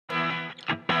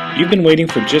You've been waiting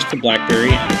for Gist for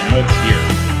BlackBerry, and now it's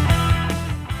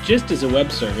here. Gist is a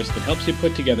web service that helps you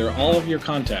put together all of your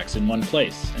contacts in one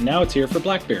place, and now it's here for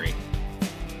BlackBerry.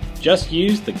 Just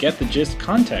use the Get the Gist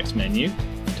Contacts menu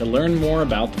to learn more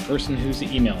about the person who's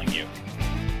emailing you.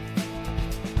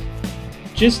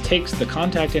 Gist takes the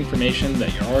contact information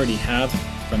that you already have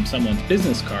from someone's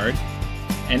business card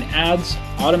and adds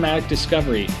automatic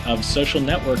discovery of social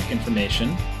network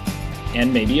information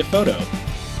and maybe a photo.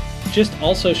 Gist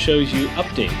also shows you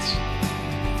updates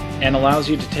and allows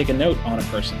you to take a note on a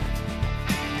person.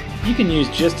 You can use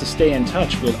Gist to stay in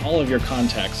touch with all of your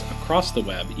contacts across the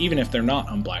web, even if they're not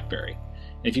on BlackBerry.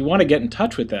 If you want to get in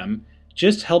touch with them,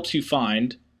 Gist helps you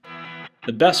find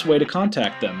the best way to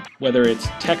contact them, whether it's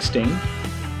texting,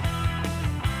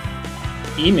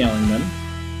 emailing them,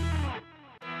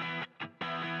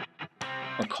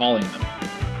 or calling them.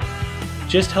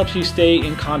 Gist helps you stay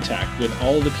in contact with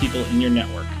all of the people in your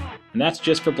network, and that's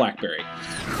Gist for BlackBerry.